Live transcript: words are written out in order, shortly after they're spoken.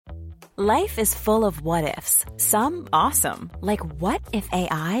Life is full of what-ifs. Some awesome, like what if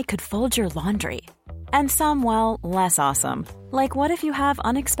AI could fold your laundry? And some, well, less awesome, like what if you have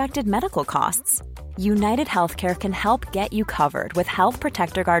unexpected medical costs? United Healthcare can help get you covered with Health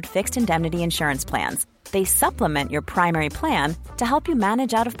Protector Guard fixed indemnity insurance plans. They supplement your primary plan to help you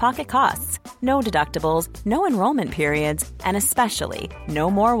manage out-of-pocket costs. No deductibles, no enrollment periods, and especially no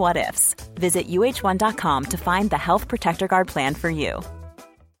more what-ifs. Visit UH1.com to find the Health Protector Guard plan for you.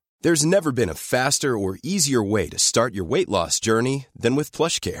 There's never been a faster or easier way to start your weight loss journey than with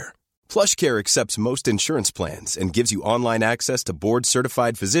PlushCare. PlushCare accepts most insurance plans and gives you online access to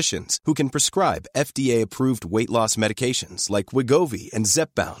board-certified physicians who can prescribe FDA-approved weight loss medications like Wegovy and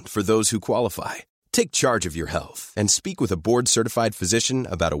Zepbound for those who qualify. Take charge of your health and speak with a board-certified physician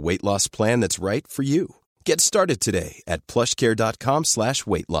about a weight loss plan that's right for you. Get started today at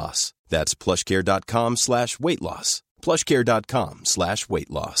plushcare.com/weight loss. That's plushcare.com/weight loss. plushcare.com/weight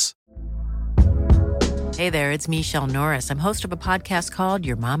loss. Hey there, it's Michelle Norris. I'm host of a podcast called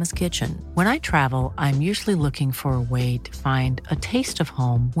Your Mama's Kitchen. When I travel, I'm usually looking for a way to find a taste of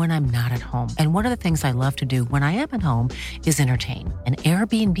home when I'm not at home. And one of the things I love to do when I am at home is entertain. And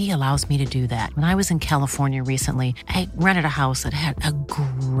Airbnb allows me to do that. When I was in California recently, I rented a house that had a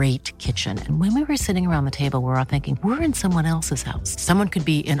great kitchen. And when we were sitting around the table, we were all thinking, we're in someone else's house. Someone could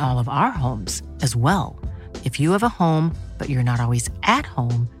be in all of our homes as well. If you have a home, but you're not always at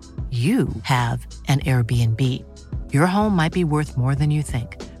home, you have an Airbnb. Your home might be worth more than you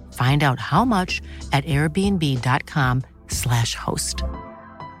think. Find out how much at airbnb.com/host.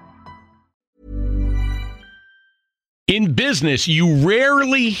 In business, you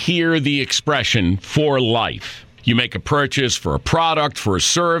rarely hear the expression for life. You make a purchase for a product, for a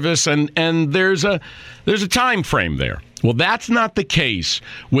service, and there's a time frame there. Well, that's not the case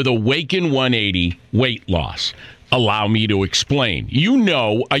with Awaken 180 weight loss. Allow me to explain. You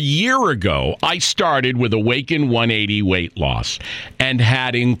know, a year ago, I started with Awaken 180 weight loss and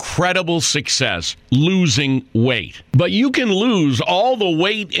had incredible success losing weight. But you can lose all the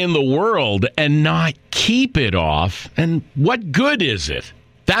weight in the world and not keep it off. And what good is it?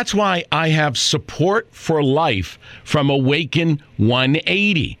 That's why I have support for life from Awaken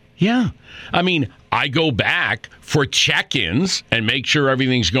 180. Yeah. I mean, I go back for check-ins and make sure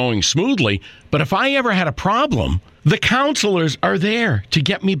everything's going smoothly. But if I ever had a problem, the counselors are there to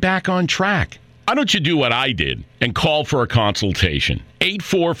get me back on track. Why don't you do what I did and call for a consultation?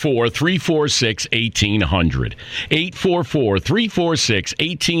 844-346-1800.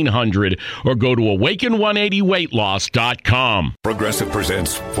 844-346-1800 or go to awaken180weightloss.com. Progressive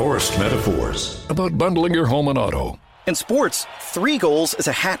presents Forced Metaphors about bundling your home and auto. In sports, 3 goals is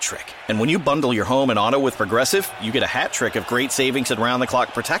a hat trick. And when you bundle your home and auto with Progressive, you get a hat trick of great savings and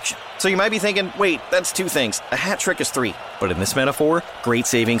round-the-clock protection. So you might be thinking, wait, that's 2 things. A hat trick is 3. But in this metaphor, great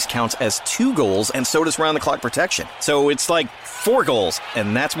savings counts as 2 goals, and so does round-the-clock protection. So it's like 4 goals,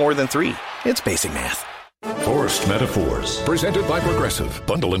 and that's more than 3. It's basic math. Forced Metaphors, presented by Progressive.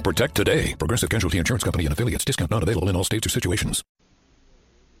 Bundle and protect today. Progressive Casualty Insurance Company and Affiliates. Discount not available in all states or situations.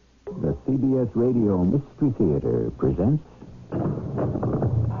 The CBS Radio Mystery Theater presents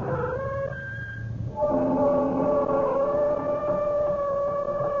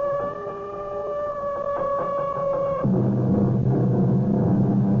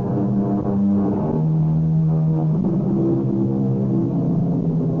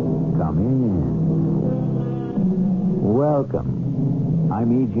Come in. Welcome.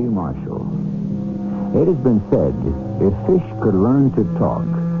 I'm E.G. Marshall. It has been said, if fish could learn to talk,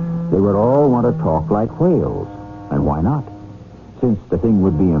 they would all want to talk like whales. And why not? Since the thing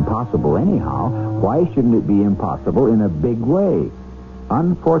would be impossible anyhow, why shouldn't it be impossible in a big way?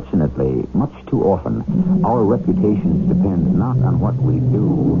 Unfortunately, much too often, our reputations depend not on what we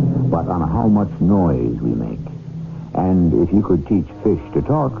do, but on how much noise we make. And if you could teach fish to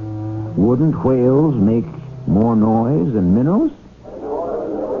talk, wouldn't whales make more noise than minnows?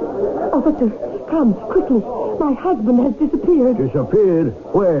 Officer, come, quickly. My husband has disappeared. Disappeared?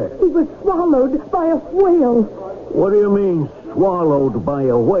 Where? He was swallowed by a whale. What do you mean, swallowed by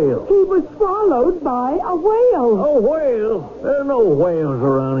a whale? He was swallowed by a whale. A whale? There are no whales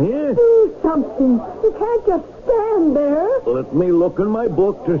around here. Do something. You can't just stand there. Let me look in my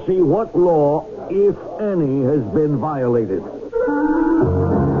book to see what law, if any, has been violated.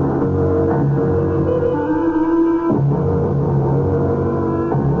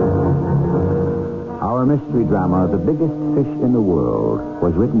 Our mystery drama, The Biggest Fish in the World,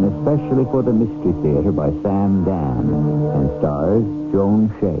 was written especially for the Mystery Theater by Sam Dan and stars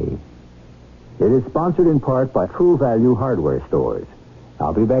Joan Shea. It is sponsored in part by True Value Hardware Stores.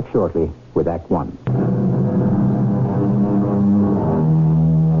 I'll be back shortly with Act One.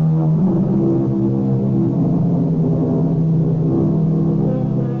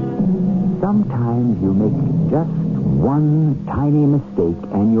 you make just one tiny mistake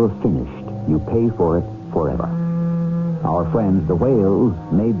and you're finished. You pay for it forever. Our friends, the whales,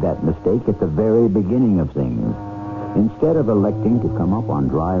 made that mistake at the very beginning of things. Instead of electing to come up on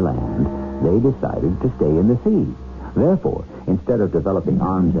dry land, they decided to stay in the sea. Therefore, instead of developing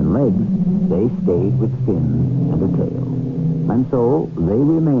arms and legs, they stayed with fins and a tail. And so they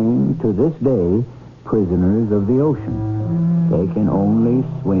remain, to this day, prisoners of the ocean. They can only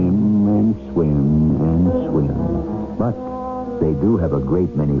swim and swim and swim. But they do have a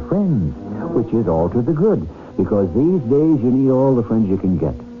great many friends, which is all to the good, because these days you need all the friends you can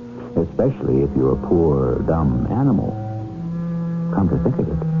get, especially if you're a poor, dumb animal. Come to think of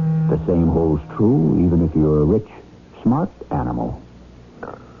it, the same holds true even if you're a rich, smart animal.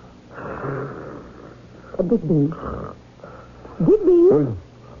 Digby. Digby.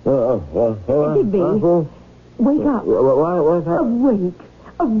 Digby. Wake up. What's that? Awake.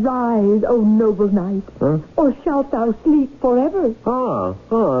 Arise, O noble knight. Huh? Or shalt thou sleep forever. Is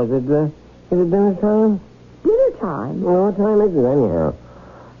it dinner time? Dinner time. Well, what time is it anyhow?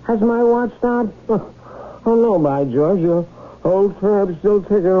 Has my watch stopped? Oh no, by George, your old crab's still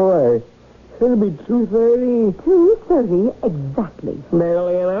ticking away. It'll be 2:30. 2:30 exactly.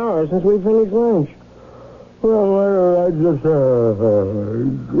 Barely an hour since we finished lunch. Well, why don't I just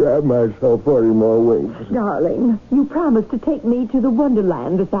grab myself 40 more winks? Darling, you promised to take me to the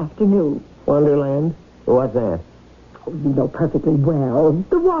Wonderland this afternoon. Wonderland? What's that? Oh, you know perfectly well.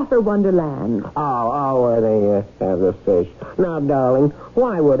 The Water Wonderland. Oh, where they have the fish. Now, darling,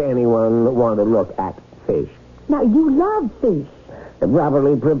 why would anyone want to look at fish? Now, you love fish.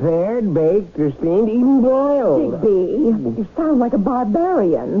 Properly prepared, baked, or steamed, even boiled. Digby, you sound like a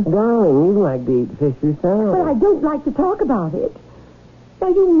barbarian. Darling, you like to eat fish yourself. But I don't like to talk about it. Now,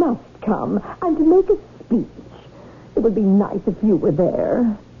 you must come, and to make a speech. It would be nice if you were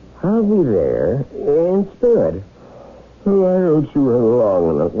there. I'll be there, in spirit. Why don't you run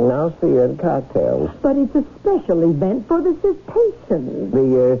along and I'll see you at cocktails. But it's a special event for the cetaceans.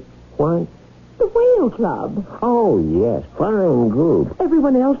 The, what? The Whale Club. Oh, yes, fine group.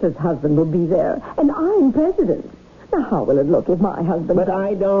 Everyone else's husband will be there, and I'm president. Now, how will it look if my husband... But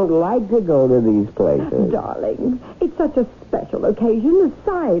I don't like to go to these places. Darling, it's such a special occasion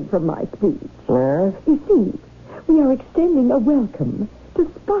aside from my speech. Yes? You see, we are extending a welcome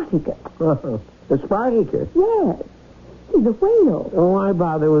to Spartacus. The Spartacus? Yes. He's a whale. Why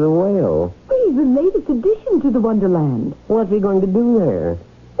bother with a whale? He's the latest addition to the Wonderland. What's he going to do there?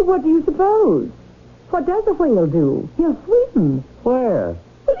 What do you suppose? What does a whale do? He'll swim. Where?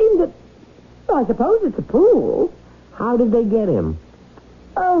 Well, in the... Well, I suppose it's a pool. How did they get him?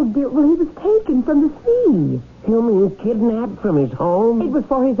 Oh, dear. Well, he was taken from the sea. You mean kidnapped from his home? It was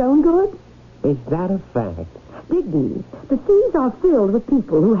for his own good? Is that a fact? Digby, the seas are filled with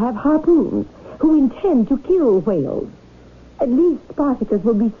people who have harpoons, who intend to kill whales. At least Spartacus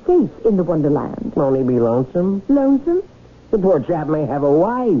will be safe in the Wonderland. Won't he be lonesome? Lonesome? The poor chap may have a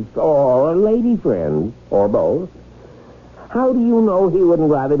wife or a lady friend, or both. How do you know he wouldn't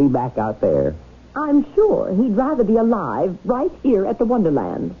rather be back out there? I'm sure he'd rather be alive right here at the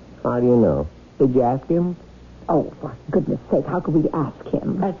Wonderland. How do you know? Did you ask him? Oh, for goodness sake, how could we ask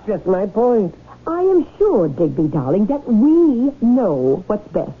him? That's just my point. I am sure, Digby, darling, that we know what's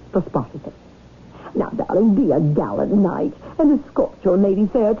best for Spartacus. Now, darling, be a gallant knight and escort your lady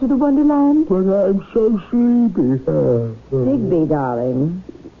fair to the Wonderland. But I'm so sleepy. Digby, darling,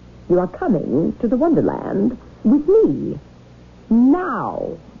 you are coming to the Wonderland with me.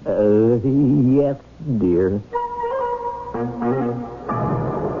 Now. Yes, dear.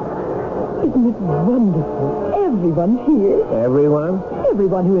 Isn't it wonderful? Everyone's here. Everyone?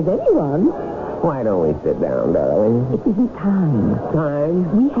 Everyone who is anyone. Why don't we sit down, darling? It isn't time. Time?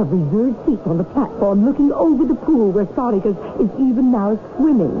 We have reserved seats on the platform looking over the pool where Spartacus is even now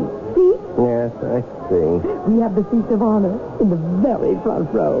swimming. See? Yes, I see. We have the seats of honor in the very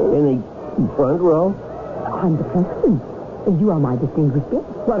front row. In the front row? I'm the president, and you are my distinguished guest.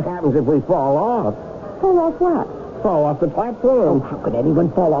 What happens if we fall off? Fall off what? Fall off the platform. Oh, how could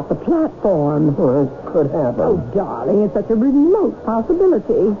anyone fall off the platform? Well, it could happen. Oh, darling, it's such a remote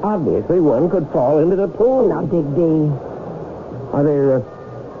possibility. Obviously, one could fall into the pool. Now, Digby. Are there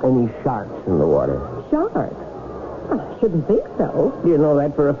any sharks in the water? Sharks? I shouldn't think so. Do you know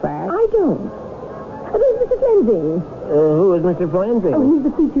that for a fact? I don't. There's Mr. Flensing. Who is Mr. Flensing? Oh, he's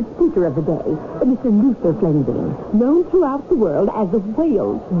the featured speaker of the day. Mr. Luther Flensing, known throughout the world as the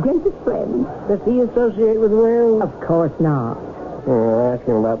whale's greatest friend. Does he associate with whales? Of course not.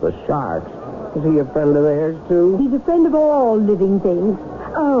 Asking about the sharks. Is he a friend of theirs, too? He's a friend of all living things.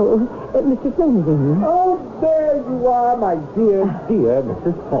 Oh, Mr. Fleming. Oh, there you are, my dear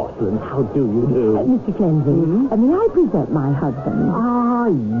Mrs. Porcelain. How do you do? Mr. Fleming, may I present my husband? Ah,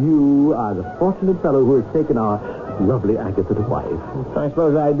 you are the fortunate fellow who has taken our lovely Agatha to wife. I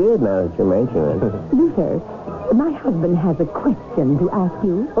suppose I did, now that you mention it. Luther, my husband has a question to ask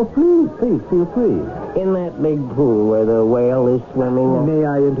you. Oh, please, feel free. In that big pool where the whale is swimming... May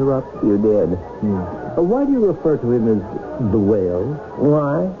I interrupt? You did. Why do you refer to him as the whale?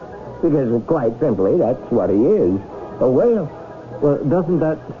 Why? Because, quite simply, that's what he is. A whale. Well, doesn't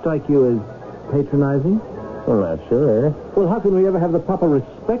that strike you as patronizing? I'm not sure. Well, how can we ever have the proper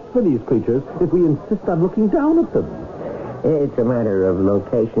respect for these creatures if we insist on looking down at them? It's a matter of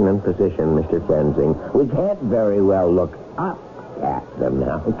location and position, Mr. Fensing. We can't very well look up at them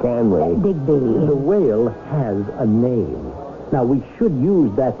now, can we? Digby. The whale has a name. Now, we should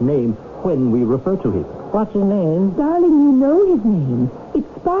use that name when we refer to him. What's his name? Darling, you know his name.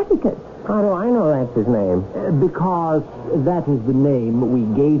 It's Spartacus. How do I know that's his name? Because that is the name we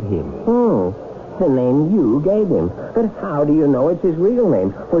gave him. The name you gave him. But how do you know it's his real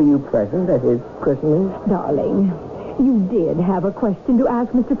name? Were you present at his christening? Darling, you did have a question to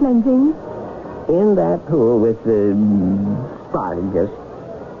ask Mr. Fleming? In that pool with the Spartacus,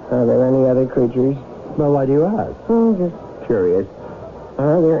 are there any other creatures? Well, why do you ask? Just curious.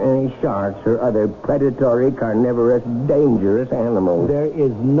 Are there any sharks or other predatory, carnivorous, dangerous animals? There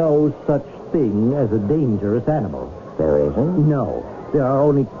is no such thing as a dangerous animal. There isn't? No. There are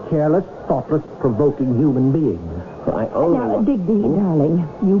only careless, thoughtless, provoking human beings. Now, Digby, darling,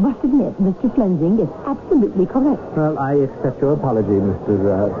 you must admit Mr. Fleming is absolutely correct. Well, I accept your apology,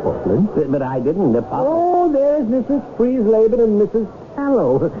 Mr. Porcelain. But I didn't apologize. Oh, there's Mrs. Friesleben and Mrs.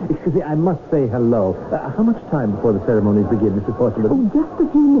 Hello. Excuse me, I must say hello. How much time before the ceremonies begin, Mrs. Porcelain? Oh, just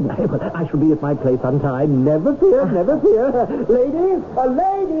a few minutes. I shall be at my place on time. Never fear, never fear. Ladies,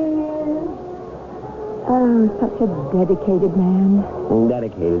 ladies! Oh, such a dedicated man.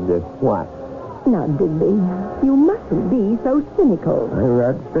 Dedicated to what? Now, Digby, you mustn't be so cynical. I'm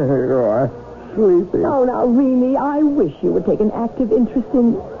not cynical. Sleepy. Oh, now, really, I wish you would take an active interest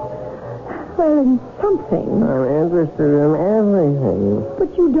in... well, in something. I'm interested in everything.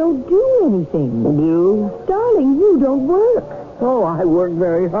 But you don't do anything. You? Darling, you don't work. Oh, I work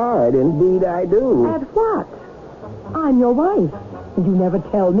very hard. Indeed, I do. At what? I'm your wife. And you never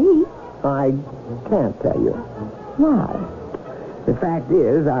tell me. I can't tell you. Why? The fact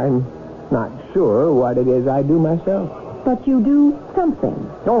is, I'm not sure what it is I do myself. But you do something.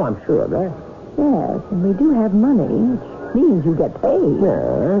 Oh, I'm sure of that. Yes, and we do have money, which means you get paid.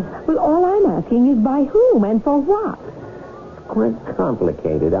 Yes. Well, all I'm asking is by whom and for what? It's quite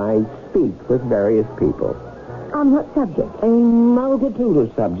complicated. I speak with various people. On what subject? A multitude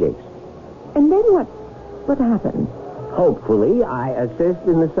of subjects. And then what happens? Hopefully, I assist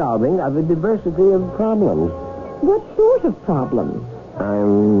in the solving of a diversity of problems. What sort of problems?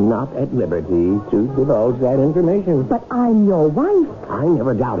 I'm not at liberty to divulge that information. But I'm your wife. I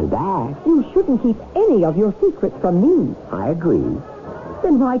never doubted that. You shouldn't keep any of your secrets from me. I agree.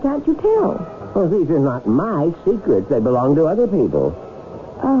 Then why can't you tell? Well, these are not my secrets. They belong to other people.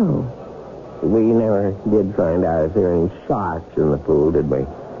 Oh. We never did find out if there are any sharks in the pool, did we?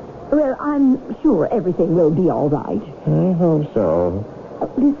 Well, I'm sure everything will be all right. I hope so.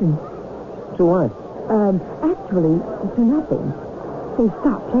 Listen. To what? Actually, to nothing. They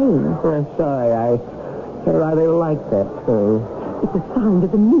stopped playing. I'm sorry. I rather like that tune. It's a sign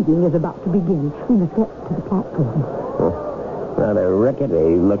that the meeting is about to begin. We must get to the platform. Rather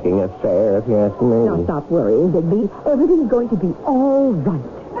rickety-looking affair, if you ask me. Now, stop worrying, Digby. Everything's going to be all right.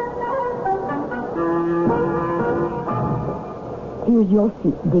 Here's your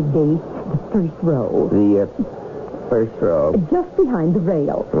seat, Digby. The first row. The first row. Just behind the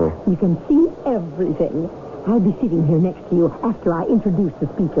rail. You can see everything. I'll be sitting here next to you after I introduce the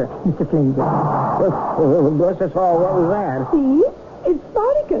speaker, Mr. Fleming. Bless us all, what was that? See? It's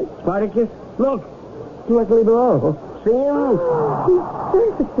Spartacus. Spartacus? Look, directly below. See him? He's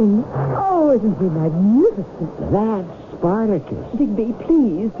surfacing. Oh, isn't he magnificent? That's Spartacus. Digby,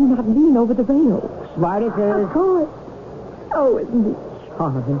 please do not lean over the rail. Spartacus? Of course. Oh, isn't he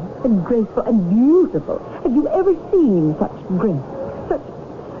charming and graceful and beautiful? Have you ever seen such grace, such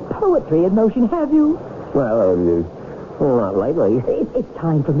poetry in motion, have you? Well, not lately. It's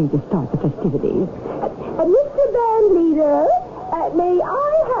time for me to start the festivities. Mr. Band Leader, may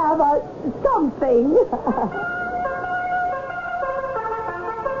I have something?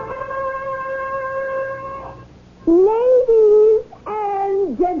 Ladies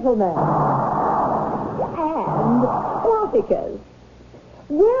and gentlemen, and Spartacus,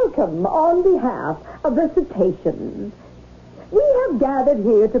 welcome on behalf of the cetaceans. We have gathered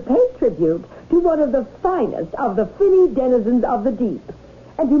here to pay tribute to one of the finest of the finny denizens of the deep,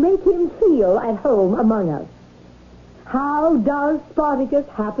 and to make him feel at home among us. How does Spartacus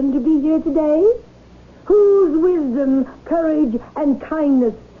happen to be here today? Whose wisdom, courage, and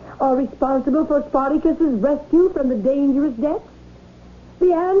kindness are responsible for Spartacus's rescue from the dangerous depths?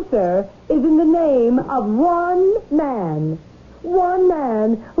 The answer is in the name of one man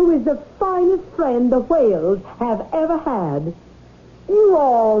who is the finest friend the whales have ever had. You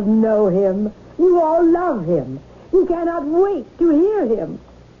all know him. You all love him. You cannot wait to hear him.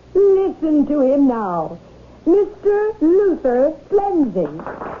 Listen to him now. Mr. Luther Flensing.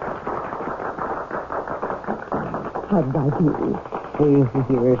 How did I do?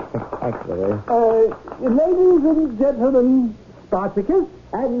 You're spectacular. Ladies and gentlemen, Spartacus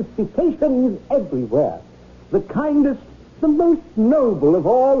and cetaceans everywhere. The kindest, the most noble of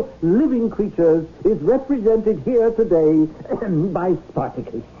all living creatures is represented here today by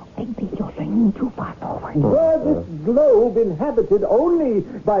Spartacus. Maybe you're leaning too far forward. Were this globe inhabited only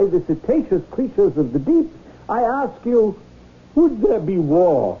by the cetaceous creatures of the deep, I ask you, would there be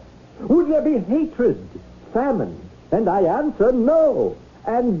war? Would there be hatred, famine? And I answer no.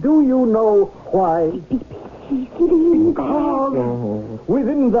 And do you know why? Because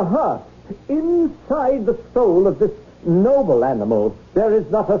within the heart, inside the soul of this noble animal, there is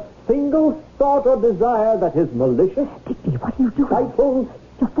not a single thought or desire that is malicious, Digby, what are you doing? spiteful,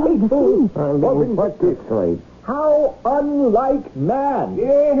 You're falling hateful, asleep. or vindictive. How unlike man.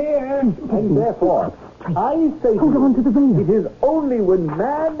 Here. And therefore, I say Hold on to the rail. it is only when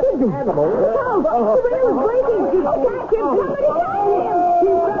man and animal... No, the rail is breaking. Catch him. Somebody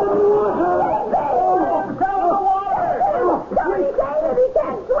catch him. Somebody say that he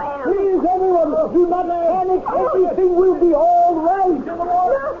can't swim. Please, everyone, do not panic. Everything will be all right. No,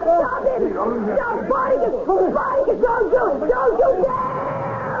 stop him. Stop, Spartacus. Spartacus, don't you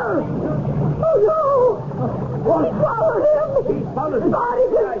dare. Oh, no. He swallowed him.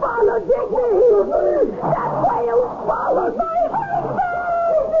 Spartacus swallowed Digby. That whale swallowed my husband.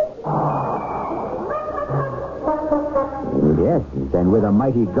 Yes, and with a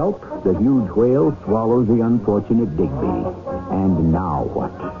mighty gulp, the huge whale swallows the unfortunate Digby. And now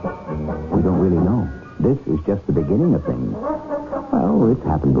what? We don't really know. This is just the beginning of things. Well, it's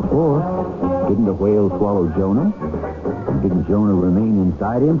happened before. Didn't the whale swallow Jonah? And didn't Jonah remain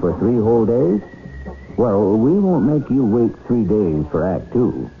inside him for 3 whole days? Well, we won't make you wait 3 days for Act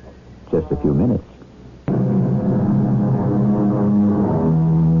 2. Just a few minutes.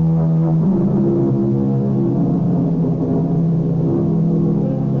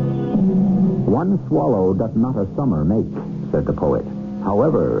 One swallow doth not a summer make, said the poet.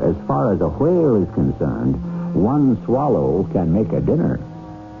 However, as far as a whale is concerned, one swallow can make a dinner.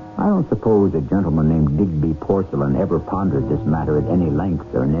 I don't suppose a gentleman named Digby Porcelain ever pondered this matter at any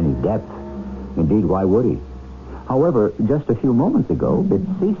length or in any depth. Indeed, why would he? However, just a few moments ago, it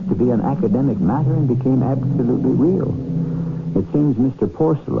ceased to be an academic matter and became absolutely real. It seems Mr.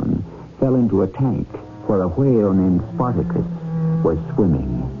 Porcelain fell into a tank where a whale named Spartacus was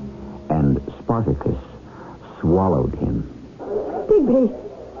swimming, and Spartacus swallowed him. Digby!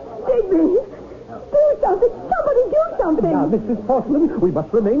 Do something! Somebody do something! Now, Mrs. Porcelain, we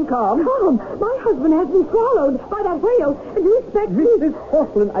must remain calm. Calm! My husband has been swallowed by that whale, and you expect me... Mrs.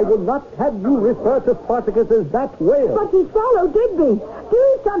 Porcelain, I will not have you refer to Spartacus as that whale. But he swallowed Digby.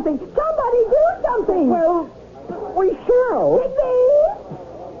 Do something! Somebody do something! Well, we shall.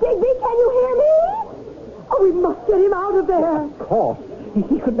 Digby, can you hear me? Oh, we must get him out of there. Of course.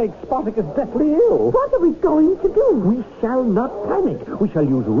 He could make Spartacus deathly ill. What are we going to do? We shall not panic. We shall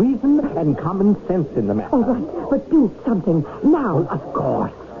use reason and common sense in the matter. All right, but do something now. Well, of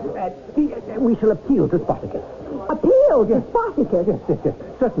course. We shall appeal to Spartacus. Appeal to Spartacus? Yes.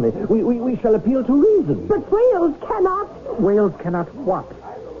 Certainly. We shall appeal to reason. But whales cannot... Whales cannot what?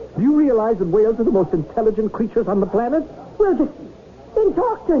 Do you realize that whales are the most intelligent creatures on the planet? Well, then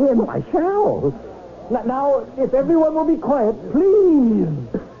talk to him. I shall. Now, if everyone will be quiet, please.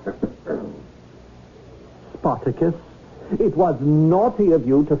 Spartacus, it was naughty of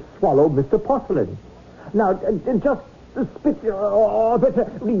you to swallow Mr. Porcelain. Now, just spit or better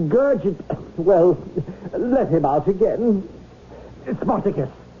regurgitate. Well, let him out again. Spartacus,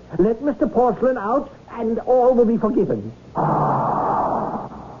 let Mr. Porcelain out and all will be forgiven.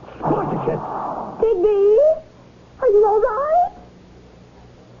 Spartacus! Digby, are you all right?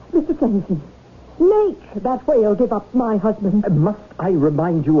 Mr. Flanagan, make that whale give up my husband. Must I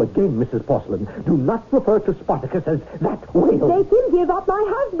remind you again, Mrs. Porcelain, do not refer to Spartacus as that whale. Make him give up my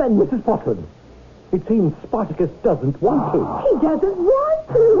husband. Mrs. Porcelain, It seems Spartacus doesn't want to. He doesn't want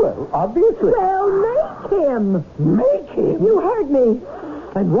to. Well, obviously. Well, make him. Make him? You heard me.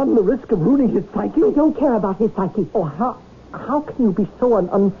 And run the risk of ruining his psyche? I don't care about his psyche. Oh, how can you be so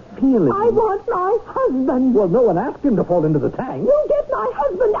unfeeling? I want my husband. Well, no one asked him to fall into the tank. You get my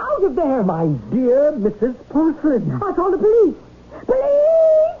husband out of there. My dear Mrs. Porcelain. I'll call the police.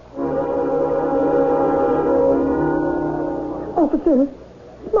 Police! Officer,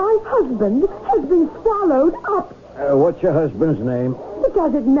 my husband has been swallowed up. What's your husband's name? It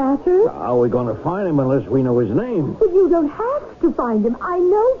doesn't matter. How are we going to find him unless we know his name? But you don't have to find him. I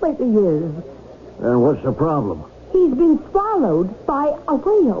know where he is. Then what's the problem? He's been swallowed by a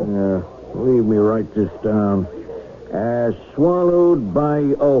whale. Leave me write this down. Swallowed by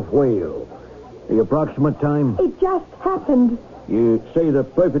a whale. The approximate time? It just happened. You say the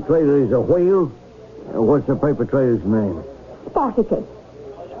perpetrator is a whale? What's the perpetrator's name? Spartacus.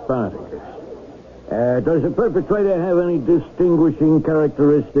 Spartacus. Does the perpetrator have any distinguishing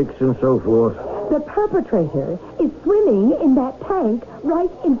characteristics and so forth? The perpetrator is swimming in that tank right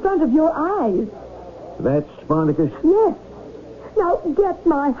in front of your eyes. That's Spartacus? Yes. Now get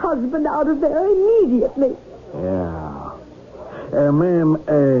my husband out of there immediately. Yeah. Ma'am,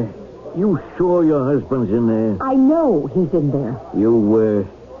 you sure your husband's in there? I know he's in there.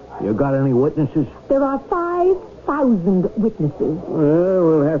 You got any witnesses? There are 5,000 witnesses. Well,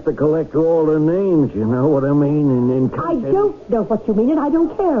 we'll have to collect all the names, you know what I mean? I don't know what you mean, and I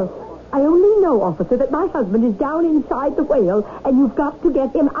don't care. I only know, officer, that my husband is down inside the whale, and you've got to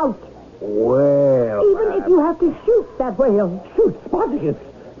get him out. Well... Even if you have to shoot that whale. Shoot Spartacus?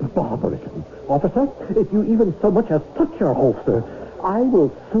 Barbarism. Officer, if you even so much as touch your holster, I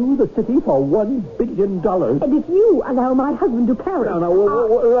will sue the city for $1 billion. And if you allow my husband to carry...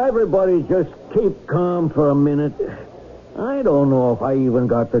 No, everybody just keep calm for a minute. I don't know if I even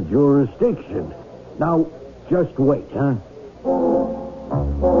got the jurisdiction. Now, just wait, huh?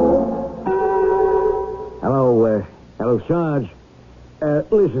 Hello, Sarge.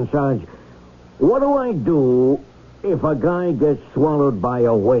 Listen, Sarge, what do I do if a guy gets swallowed by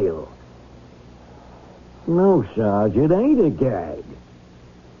a whale? No, Sarge, it ain't a gag.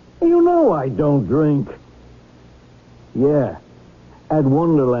 You know I don't drink. Yeah, at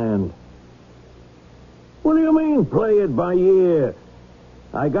Wonderland. What do you mean, play it by ear?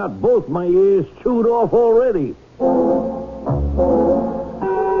 I got both my ears chewed off already.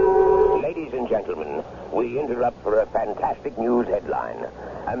 Ladies and gentlemen, we interrupt for a fantastic news headline.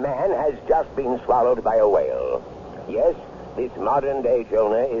 A man has just been swallowed by a whale. Yes, this modern-day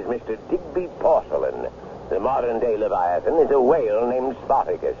Jonah is Mr. Digby Porcelain. The modern-day Leviathan is a whale named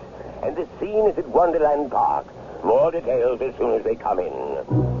Spartacus. And the scene is at Wonderland Park. More details as soon as they come in.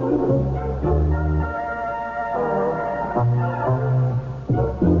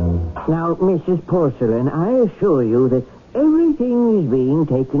 Now, Mrs. Porcelain, I assure you that everything is being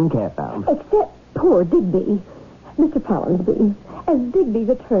taken care of. Except poor Digby. Mr. Pallinsby, as Digby's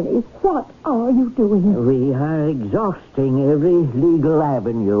attorney, what are you doing? We are exhausting every legal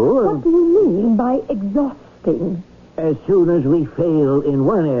avenue. What do you mean by exhausting? As soon as we fail in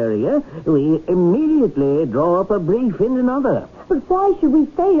one area, we immediately draw up a brief in another. But why should we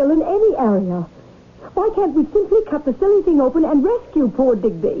fail in any area? Why can't we simply cut the silly thing open and rescue poor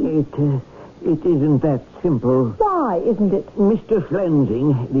Digby? It isn't that simple. Why isn't it? Mr.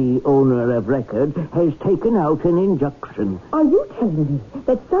 Flensing, the owner of record, has taken out an injunction. Are you telling me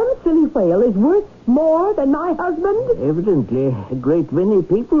that some silly whale is worth more than my husband? Evidently, a great many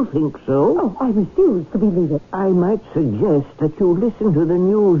people think so. Oh, I refuse to believe it. I might suggest that you listen to the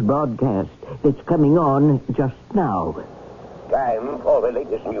news broadcast that's coming on just now. Time for the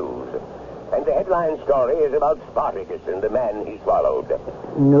latest news. And the headline story is about Spartacus and the man he swallowed.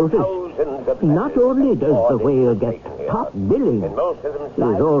 Notice, Thousands of not only does the whale get top billing, and most of them he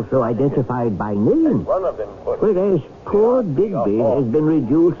is also identified by name. one of them Whereas poor Digby has been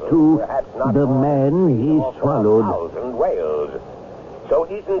reduced to the man he swallowed. 4,000 whales. So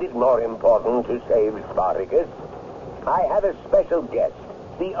isn't it more important to save Spartacus? I have a special guest,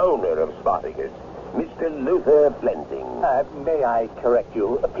 the owner of Spartacus, Mr. Luther Flensing. May I correct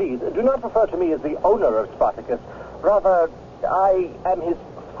you? Please, do not refer to me as the owner of Spartacus. Rather, I am his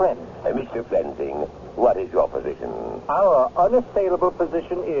friend. Mr. Flensing, what is your position? Our unassailable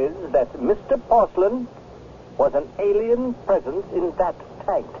position is that Mr. Porcelain was an alien presence in that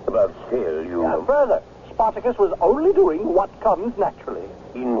tank. But still, you... Further, Spartacus was only doing what comes naturally.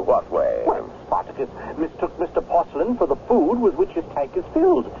 In what way? Well, Spartacus mistook Mr. Porcelain for the food with which his tank is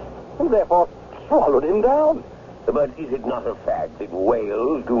filled, and therefore swallowed him down. But is it not a fact that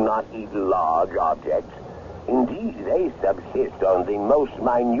whales do not eat large objects? Indeed, they subsist on the most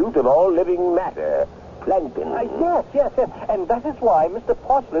minute of all living matter, plankton. Yes. And that is why Mr.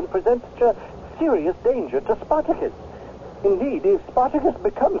 Porcelain presents such a serious danger to Spartacus. Indeed, if Spartacus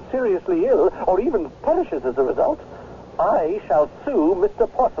becomes seriously ill, or even perishes as a result, I shall sue Mr.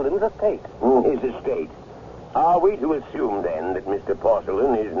 Porcelain's estate. His estate? Are we to assume, then, that Mr.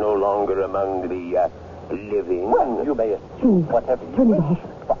 Porcelain is no longer among the living? Well, you may assume whatever you wish.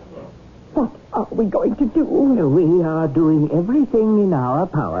 What are we going to do? We are doing everything in our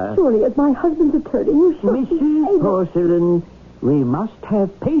power. Surely, as my husband's attorney, you should be Mrs. able... Porcelain, we must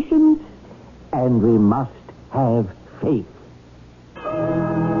have patience, and we must have faith.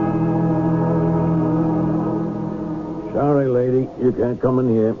 Sorry, lady, you can't come in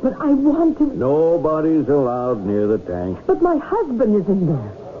here. But I want to... Nobody's allowed near the tank. But my husband is in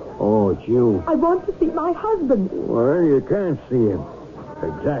there. Oh, it's you. I want to see my husband. Well, you can't see him.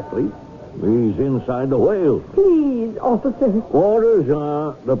 Exactly. He's inside the whale. Please, officer. Orders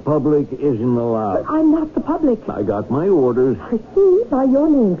are the public isn't allowed. But I'm not the public. I got my orders. I see by your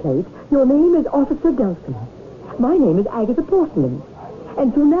nameplate, your name is Officer Delson. My name is Agatha Porcelain.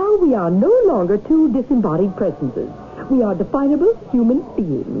 And so now we are no longer two disembodied presences. We are definable human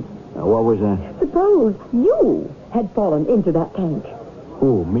beings. Now, what was that? Suppose you had fallen into that tank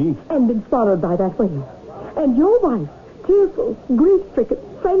Who, me? and been swallowed by that whale. And your wife, tearful, grief-stricken,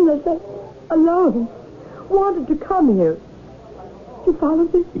 friendless, and alone, wanted to come here. You follow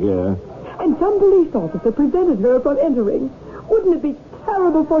this? Yeah. And some police officer prevented her from entering. Wouldn't it be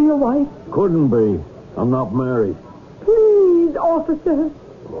terrible for your wife? Couldn't be. I'm not married. Please, officer.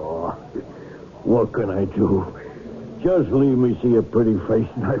 Oh, what can I do? Just leave me see a pretty face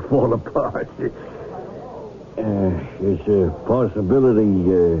and I fall apart. It's a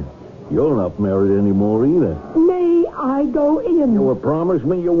possibility you're not married anymore either. May I go in? You will promise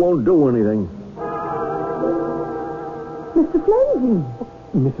me you won't do anything. Mr. Fleming.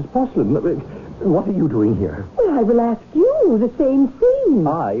 Mrs. Porcelain, what are you doing here? Well, I will ask you the same thing.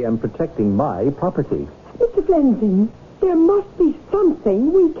 I am protecting my property. Mr. Fleming, there must be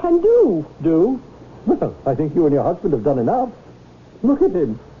something we can do. Do? Well, I think you and your husband have done enough. Look at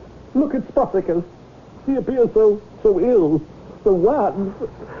him. Look at Spartacus. He appears so ill, so wan,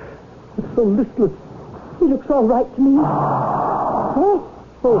 so listless. He looks all right to me. Oh,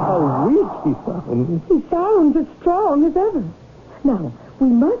 how weak he sounds. He sounds as strong as ever. Now, we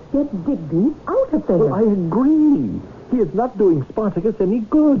must get Digby out of there. Well, I agree. He is not doing Spartacus any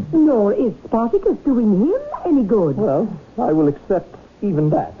good. Nor is Spartacus doing him any good. Well, I will accept even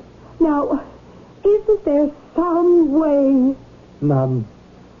that. Now, isn't there some way? None.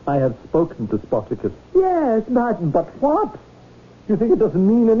 I have spoken to Spartacus. Yes, but what? You think it doesn't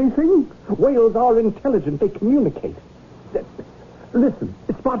mean anything? Whales are intelligent. They communicate. Listen,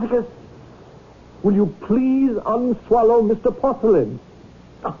 Spartacus, will you please unswallow Mr. Porcelain?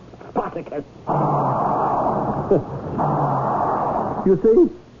 Oh, Spartacus. You see,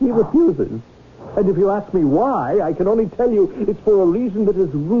 he refuses. And if you ask me why, I can only tell you it's for a reason that is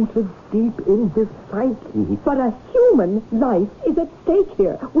rooted deep in his psyche. But a human life is at stake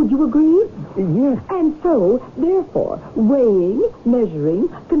here. Would you agree? Yes. And so, therefore, weighing, measuring,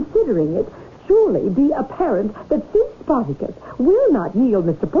 considering it, surely be apparent that since Spartacus will not yield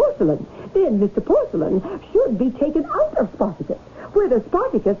Mr. Porcelain, then Mr. Porcelain should be taken out of Spartacus, whether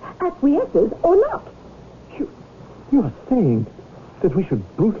Spartacus acquiesces or not. You are saying that we should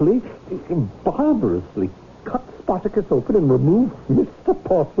brutally, barbarously cut Spartacus open and remove Mr.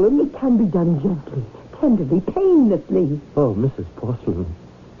 Porcelain? It can be done gently, tenderly, painlessly. Oh, Mrs. Porcelain,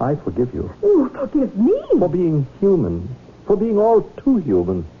 I forgive you. Oh, forgive me. For being human. For being all too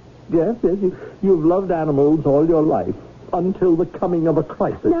human. Yes, you've loved animals all your life, until the coming of a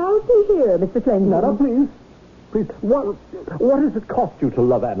crisis. Now, see here, Mr. Fleming. No, please. Please, what has it cost you to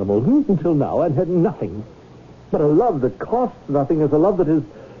love animals until now and had nothing? But a love that costs nothing is a love that is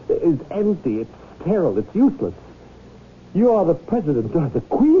empty, it's sterile, it's useless. You are the president, or the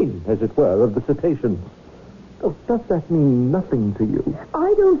queen, as it were, of the cetaceans. Oh, does that mean nothing to you?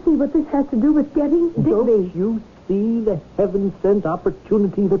 I don't see what this has to do with getting Digby. Don't you see the heaven-sent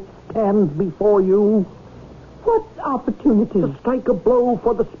opportunity that stands before you? What opportunity? To strike a blow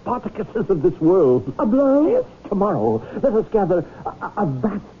for the Spartacuses of this world. A blow? Yes, tomorrow. Let us gather a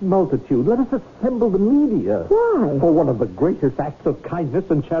vast multitude. Let us assemble the media. Why? For one of the greatest acts of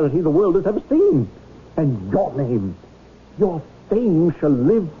kindness and charity the world has ever seen. And your name, your fame shall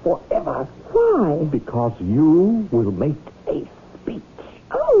live forever. Why? Because you will make a speech.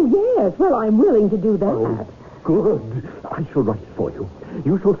 Oh, yes. Well, I'm willing to do that. Oh, good. I shall write it for you.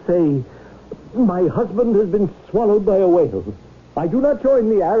 You shall say, my husband has been swallowed by a whale. I do not join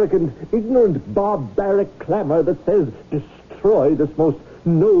the arrogant, ignorant, barbaric clamor that says, destroy this most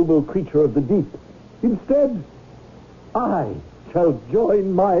noble creature of the deep. Instead, I shall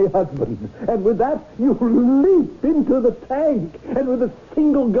join my husband. And with that, you leap into the tank. And with a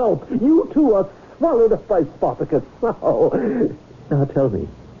single gulp, you too are swallowed up by Spartacus. Oh. Now tell me,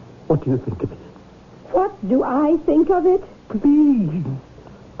 what do you think of it? What do I think of it? Please,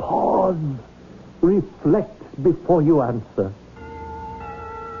 pause. Reflect before you answer.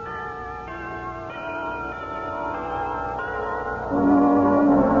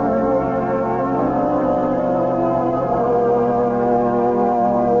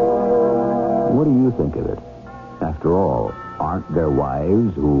 What do you think of it? After all, aren't there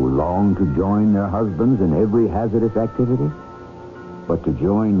wives who long to join their husbands in every hazardous activity? But to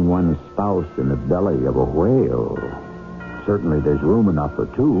join one's spouse in the belly of a whale, certainly there's room enough for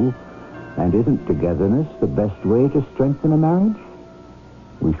two. And isn't togetherness the best way to strengthen a marriage?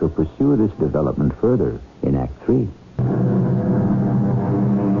 We shall pursue this development further in Act 3.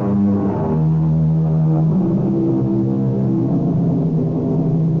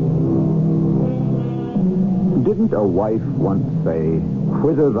 Didn't a wife once say,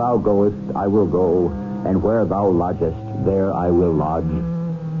 "Whither thou goest, I will go, and where thou lodgest, there I will lodge"?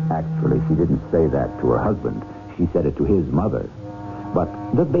 Actually, she didn't say that to her husband. She said it to his mother. But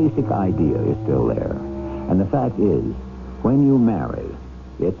the basic idea is still there. And the fact is, when you marry,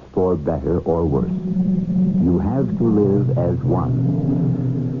 it's for better or worse. You have to live as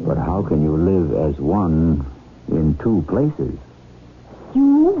one. But how can you live as one in two places?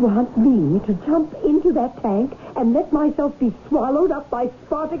 You want me to jump into that tank and let myself be swallowed up by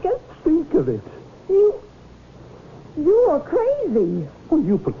Spartacus? Think of it. You are crazy. Well,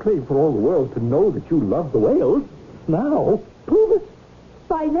 you proclaim for all the world to know that you love the whales. Now, prove it.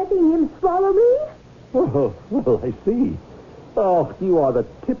 By letting him swallow me? Oh, well, I see. Oh, you are the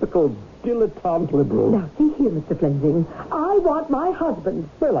typical dilettante liberal. Now, see here, Mr. Fleming. I want my husband.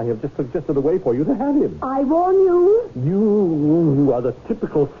 Well, I have just suggested a way for you to have him. I warn you. You are the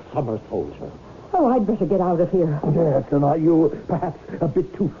typical summer soldier. Oh, I'd better get out of here. Yes, and are you perhaps a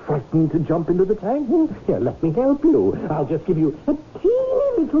bit too frightened to jump into the tank? Here, let me help you. I'll just give you a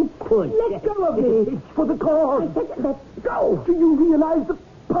teeny little push. Let go of me. It's for the cause. Let go. Do you realize the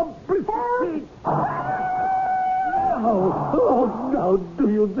publicity? Now, do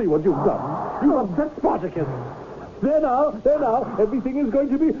you see what you've done? You've upset Spartacus. There now. Everything is going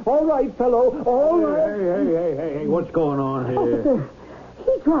to be all right, fellow. All right. Hey, what's going on here? Officer,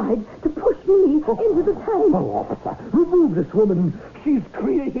 he tried to push me into the tank. Oh, officer, remove this woman. She's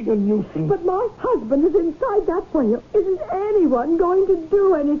creating a nuisance. But my husband is inside that whale. Isn't anyone going to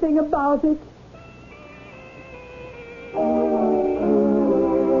do anything about it?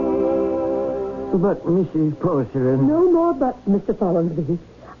 But, Mrs. Porcelain... No more but, Mr. Follansby.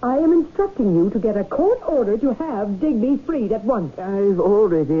 I am instructing you to get a court order to have Digby freed at once. I've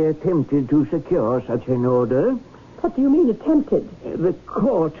already attempted to secure such an order. What do you mean, attempted? The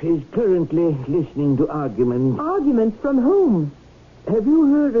court is currently listening to arguments. Arguments from whom? Have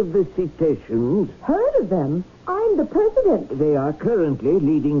you heard of the cetaceans? Heard of them? I'm the president. They are currently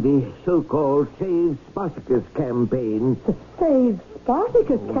leading the so-called Save Spartacus campaign. The Save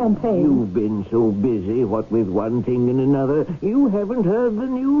Spartacus campaign? You've been so busy, what with one thing and another, you haven't heard the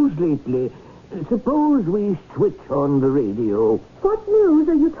news lately. Suppose we switch on the radio. What news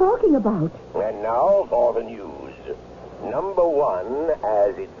are you talking about? And now for the news. Number one,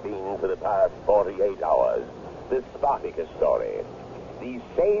 as it's been for the past 48 hours, the Spartacus story. The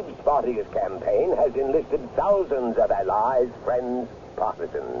Save Spartacus campaign has enlisted thousands of allies, friends,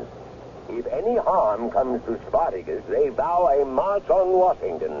 partisans. If any harm comes to Spartacus, they vow a march on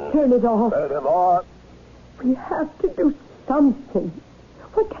Washington. Turn it off. Furthermore, we have to do something.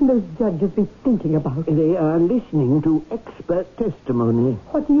 What can those judges be thinking about? They are listening to expert testimony.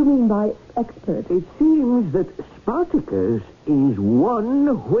 What do you mean by expert? It seems that Spartacus is one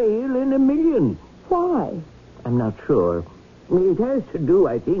whale in a million. Why? I'm not sure. It has to do,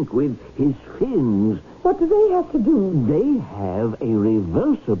 I think, with his fins. What do they have to do? They have a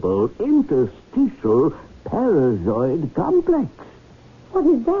reversible interstitial parazoid complex. What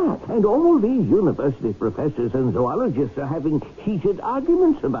is that? And all these university professors and zoologists are having heated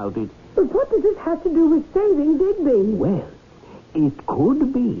arguments about it. But what does this have to do with saving Digby? Well, it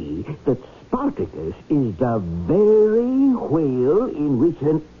could be that Spartacus is the very whale in which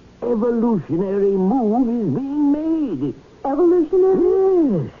an evolutionary move is being made.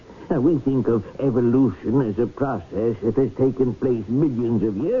 Evolutionary? Yes. Now, we think of evolution as a process that has taken place millions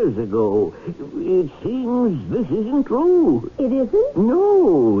of years ago. It seems this isn't true. It isn't?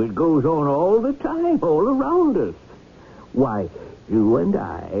 No, it goes on all the time, all around us. Why, you and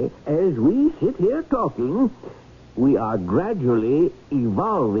I, as we sit here talking, we are gradually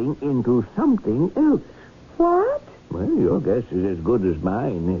evolving into something else. What? Well, your guess is as good as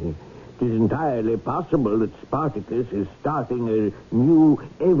mine. It is entirely possible that Spartacus is starting a new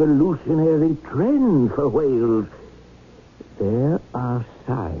evolutionary trend for whales. There are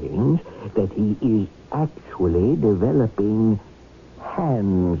signs that he is actually developing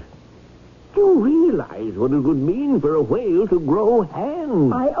hands. Do you realize what it would mean for a whale to grow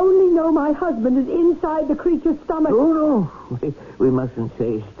hands? I only know my husband is inside the creature's stomach. Oh, no. We mustn't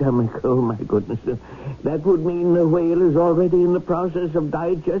say stomach. Oh, my goodness. That would mean the whale is already in the process of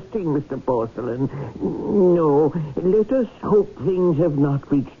digesting, Mr. Porcelain. No, let us hope things have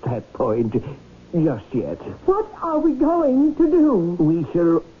not reached that point just yet. What are we going to do? We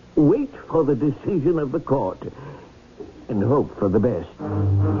shall wait for the decision of the court and hope for the best.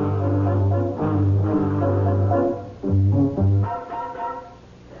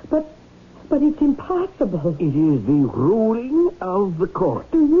 But it's impossible. It is the ruling of the court.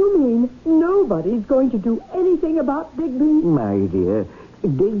 Do you mean nobody's going to do anything about Digby? My dear,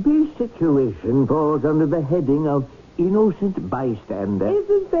 Digby's situation falls under the heading of innocent bystander.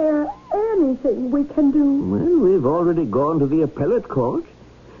 Isn't there anything we can do? Well, we've already gone to the appellate court.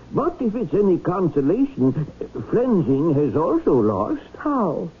 But if it's any consolation, Flensing has also lost.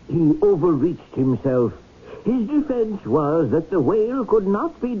 How? He overreached himself. His defense was that the whale could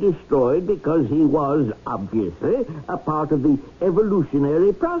not be destroyed because he was, obviously, a part of the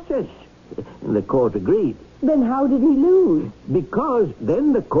evolutionary process. And the court agreed. Then how did he lose? Because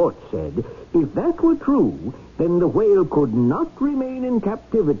then the court said, if that were true, then the whale could not remain in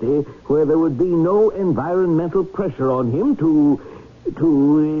captivity where there would be no environmental pressure on him to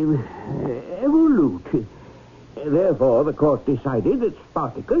evolute. Therefore, the court decided that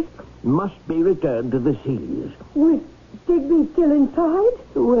Spartacus must be returned to the seas. With Digby still inside?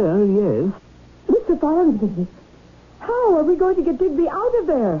 Well, yes. Mr. Farnsby, how are we going to get Digby out of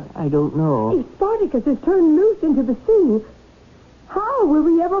there? I don't know. If Spartacus is turned loose into the sea, how will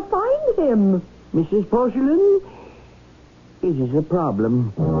we ever find him? Mrs. Porcelain, it is a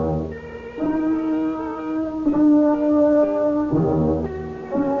problem.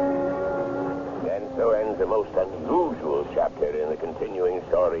 So ends a most unusual chapter in the continuing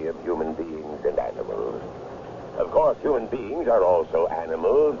story of human beings and animals. Of course, human beings are also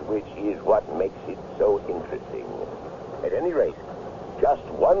animals, which is what makes it so interesting. At any rate, just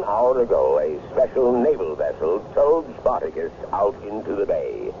 1 hour ago, a special naval vessel towed Spartacus out into the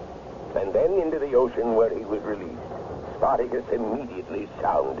bay, and then into the ocean where he was released. Spartacus immediately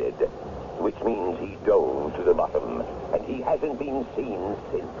sounded, which means he dove to the bottom, and he hasn't been seen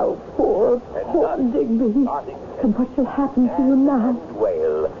since. Oh, poor Digby. And what shall happen to you now? And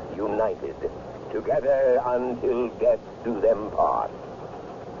whale united, together until death do them part.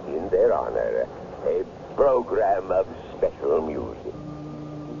 In their honor, a program of special music.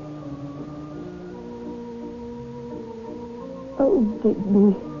 Oh,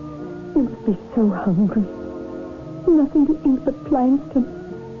 Digby, you must be so hungry. Nothing to eat but plankton.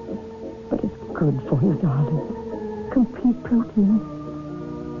 But it's good for you, darling. Complete protein.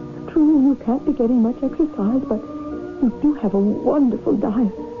 True, you can't be getting much exercise, but you do have a wonderful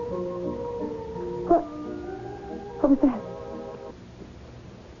diet. What was that?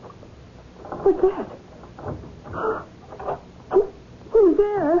 What's that? Who's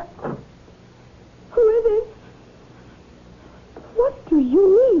there? Who is it? What do you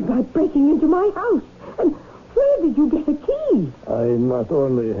mean by breaking into my house? And where did you get a key? I not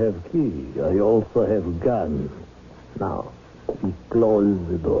only have key, I also have gun. Now, we close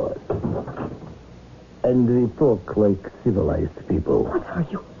the door. And we talk like civilized people. What are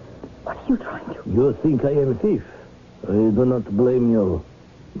you trying to... You think I am a thief? I do not blame you.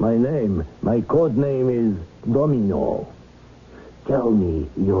 My code name is Domino. Tell me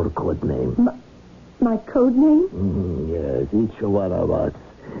your code name. My code name? Yes, each one of us.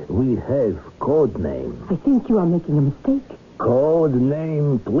 We have code names. I think you are making a mistake. Code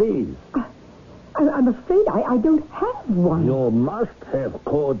name, please. I'm afraid I don't have one. You must have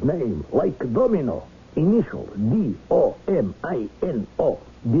code name, like Domino. Initial, D-O-M-I-N-O.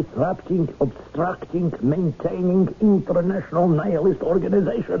 Disrupting, obstructing, maintaining international nihilist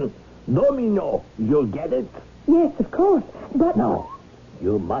organization. Domino, you get it? Yes, of course, but... No,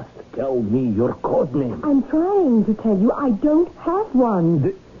 you must tell me your code name. I'm trying to tell you I don't have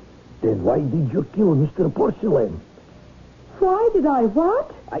one. Then why did you kill Mr. Porcelain? Why did I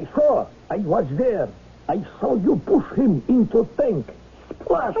what? I was there. I saw you push him into tank.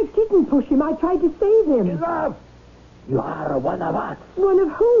 Splash! I didn't push him. I tried to save him. Enough! You are one of us. One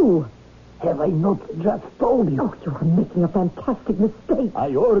of who? Have I not just told you? Oh, you are making a fantastic mistake.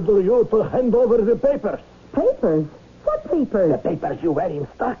 I order you to hand over the papers. Papers? What papers? The papers you were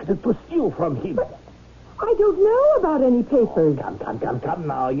instructed to steal from him. But I don't know about any papers. Come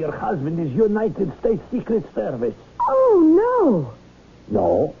now. Your husband is United States Secret Service. Oh, no.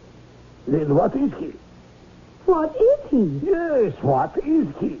 No? Then what is he? What is he? Yes, what is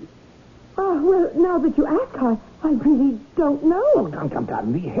he? Well, now that you ask, I really don't know. Oh,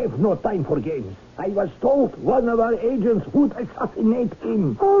 come. We have no time for games. I was told one of our agents would assassinate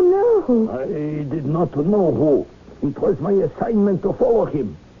him. Oh, no. I did not know who. It was my assignment to follow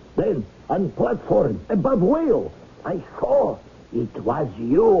him. Then, on platform, above whale, I saw it was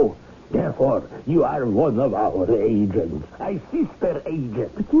you. Therefore, you are one of our agents. A sister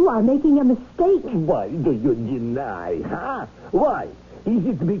agent. But you are making a mistake. Why do you deny, huh? Why? Is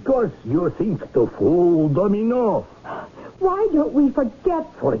it because you think to fool Domino? Why don't we forget?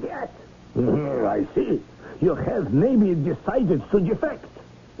 Forget? I see. You have maybe decided to defect.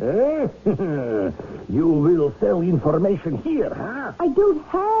 You will sell information here, huh? I don't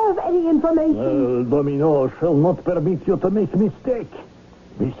have any information. Domino shall not permit you to make mistake.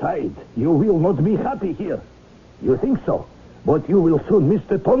 Besides, you will not be happy here. You think so, but you will soon miss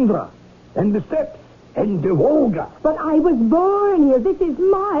the tundra and the steppes and the Volga. But I was born here. This is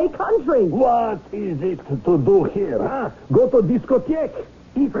my country. What is it to do here, huh? Go to discotheque?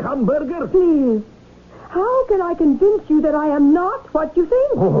 Eat hamburger? Please. How can I convince you that I am not what you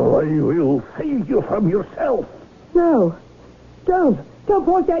think? Oh, I will save you from yourself. No. Don't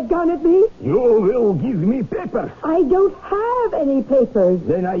point that gun at me. You will give me papers. I don't have any papers.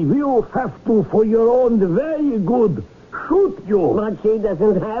 Then I will have to, for your own very good, shoot you. But she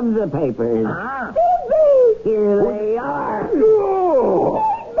doesn't have the papers. Ah. Here they are. No!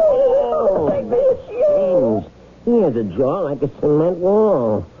 Oh, he has a jaw like a cement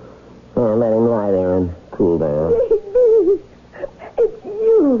wall. Oh, let him lie there and cool down. It's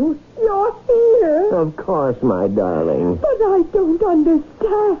you. You're here. Of course, my darling. But I don't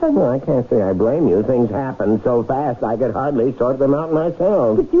understand. Well, I can't say I blame you. Things happened so fast I could hardly sort them out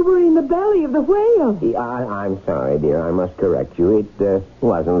myself. But you were in the belly of the whale. I'm sorry, dear. I must correct you. It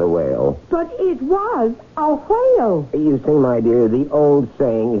wasn't a whale. But it was a whale. You see, my dear, the old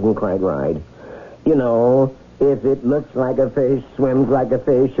saying isn't quite right. You know, if it looks like a fish, swims like a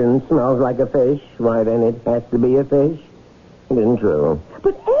fish, and smells like a fish, why, then it has to be a fish. It isn't true.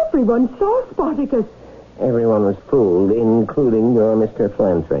 But everyone saw Spartacus. Everyone was fooled, including your Mr.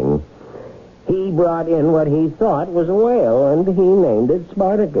 Flansing. He brought in what he thought was a whale, and he named it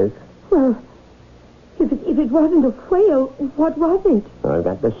Spartacus. Well, if it wasn't a whale, what was it? I've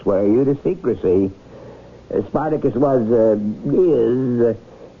got to swear you to secrecy. Spartacus is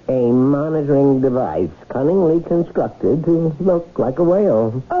a monitoring device cunningly constructed to look like a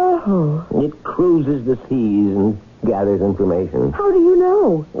whale. Oh. It cruises the seas and gathers information. How do you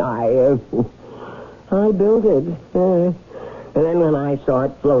know? I built it. And then when I saw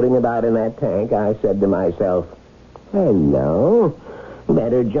it floating about in that tank, I said to myself, hello,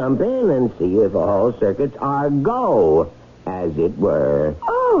 better jump in and see if all circuits are go, as it were.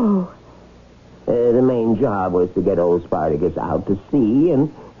 Oh. The main job was to get old Spartacus out to sea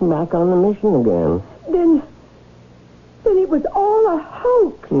and back on the mission again. Then it was all a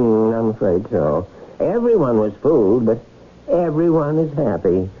hoax. I'm afraid so. Everyone was fooled, but everyone is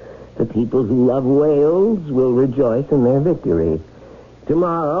happy. The people who love whales will rejoice in their victory.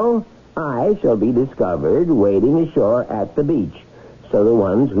 Tomorrow, I shall be discovered wading ashore at the beach. So the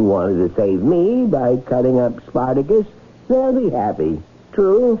ones who wanted to save me by cutting up Spartacus, they'll be happy.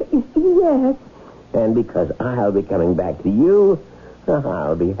 True? Yes. And because I'll be coming back to you,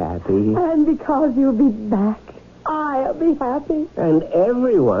 I'll be happy. And because you'll be back, I'll be happy. And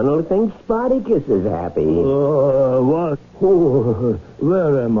everyone will think Spartacus is happy. What? Oh,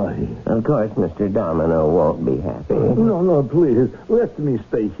 where am I? Of course, Mr. Domino won't be happy. No, please. Let me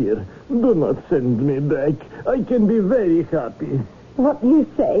stay here. Do not send me back. I can be very happy. What do you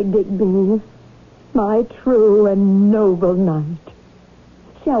say, Digby? My true and noble knight.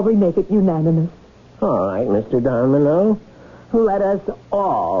 Shall we make it unanimous? All right, Mr. Domino. Let us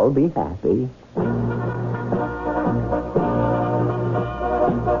all be happy.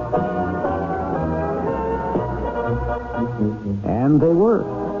 And they were.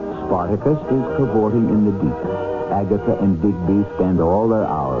 Spartacus is cavorting in the deep. Agatha and Digby spend all their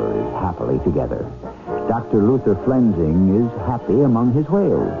hours happily together. Dr. Luther Flensing is happy among his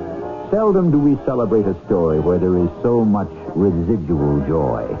whales. Seldom do we celebrate a story where there is so much residual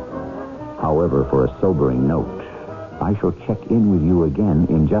joy. However, for a sobering note, I shall check in with you again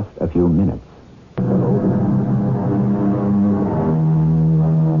in just a few minutes.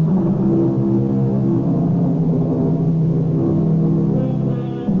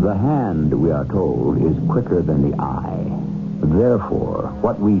 The hand, we are told, is quicker than the eye. Therefore,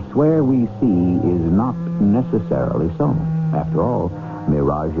 what we swear we see is not necessarily so. After all,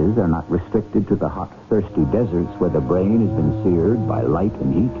 mirages are not restricted to the hot, thirsty deserts where the brain has been seared by light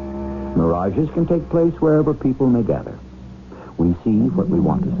and heat. Mirages can take place wherever people may gather. We see what we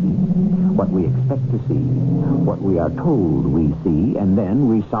want to see, what we expect to see, what we are told we see, and then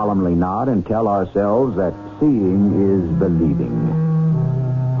we solemnly nod and tell ourselves that seeing is believing.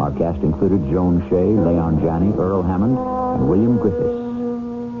 Our cast included Joan Shea, Leon Janney, Earl Hammond, and William Griffiths.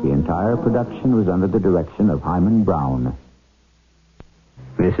 The entire production was under the direction of Hyman Brown.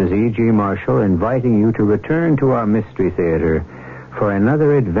 This is E.G. Marshall inviting you to return to our Mystery Theater for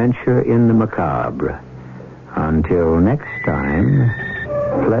another adventure in the macabre. Until next time,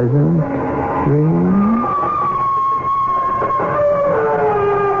 pleasant dreams.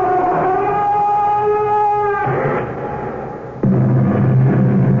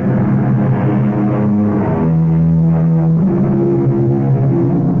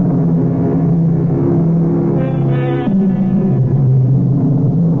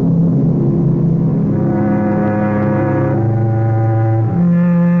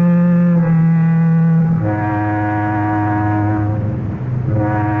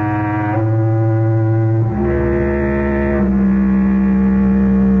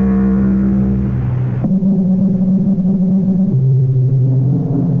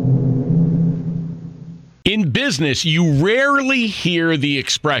 In business, you rarely hear the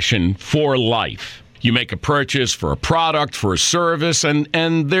expression for life. You make a purchase for a product, for a service, and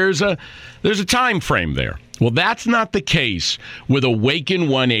there's a time frame there. Well, that's not the case with Awaken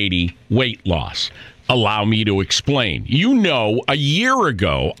 180 weight loss. Allow me to explain. You know, a year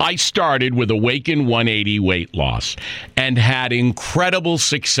ago, I started with Awaken 180 weight loss and had incredible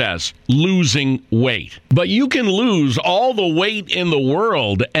success losing weight. But you can lose all the weight in the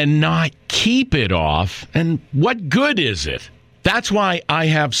world and not keep it off. And what good is it? That's why I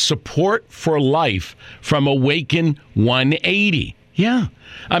have support for life from Awaken 180. Yeah.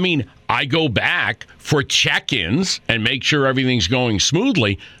 I mean, I go back for check-ins and make sure everything's going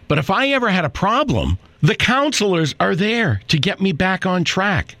smoothly. But if I ever had a problem, the counselors are there to get me back on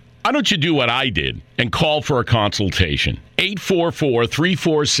track. Why don't you do what I did and call for a consultation?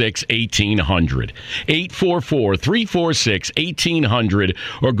 844-346-1800. 844-346-1800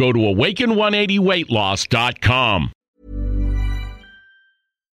 or go to awaken180weightloss.com.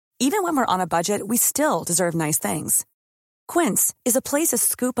 Even when we're on a budget, we still deserve nice things. Quince is a place to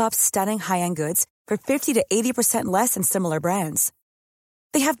scoop up stunning high-end goods for 50 to 80% less than similar brands.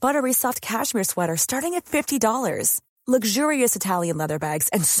 They have buttery soft cashmere sweaters starting at $50, luxurious Italian leather bags,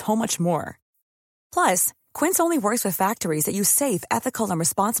 and so much more. Plus, Quince only works with factories that use safe, ethical, and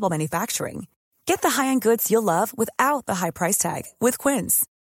responsible manufacturing. Get the high-end goods you'll love without the high price tag with Quince.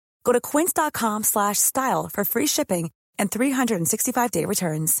 Go to quince.com/style for free shipping and 365-day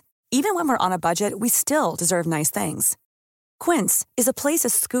returns. Even when we're on a budget, we still deserve nice things. Quince is a place to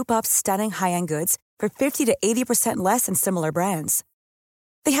scoop up stunning high-end goods for 50 to 80% less than similar brands.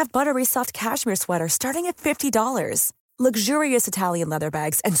 They have buttery soft cashmere sweaters starting at $50, luxurious Italian leather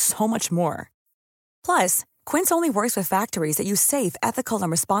bags, and so much more. Plus, Quince only works with factories that use safe, ethical, and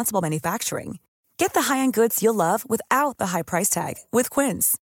responsible manufacturing. Get the high-end goods you'll love without the high price tag with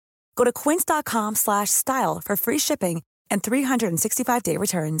Quince. Go to quince.com/style for free shipping and 365-day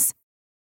returns.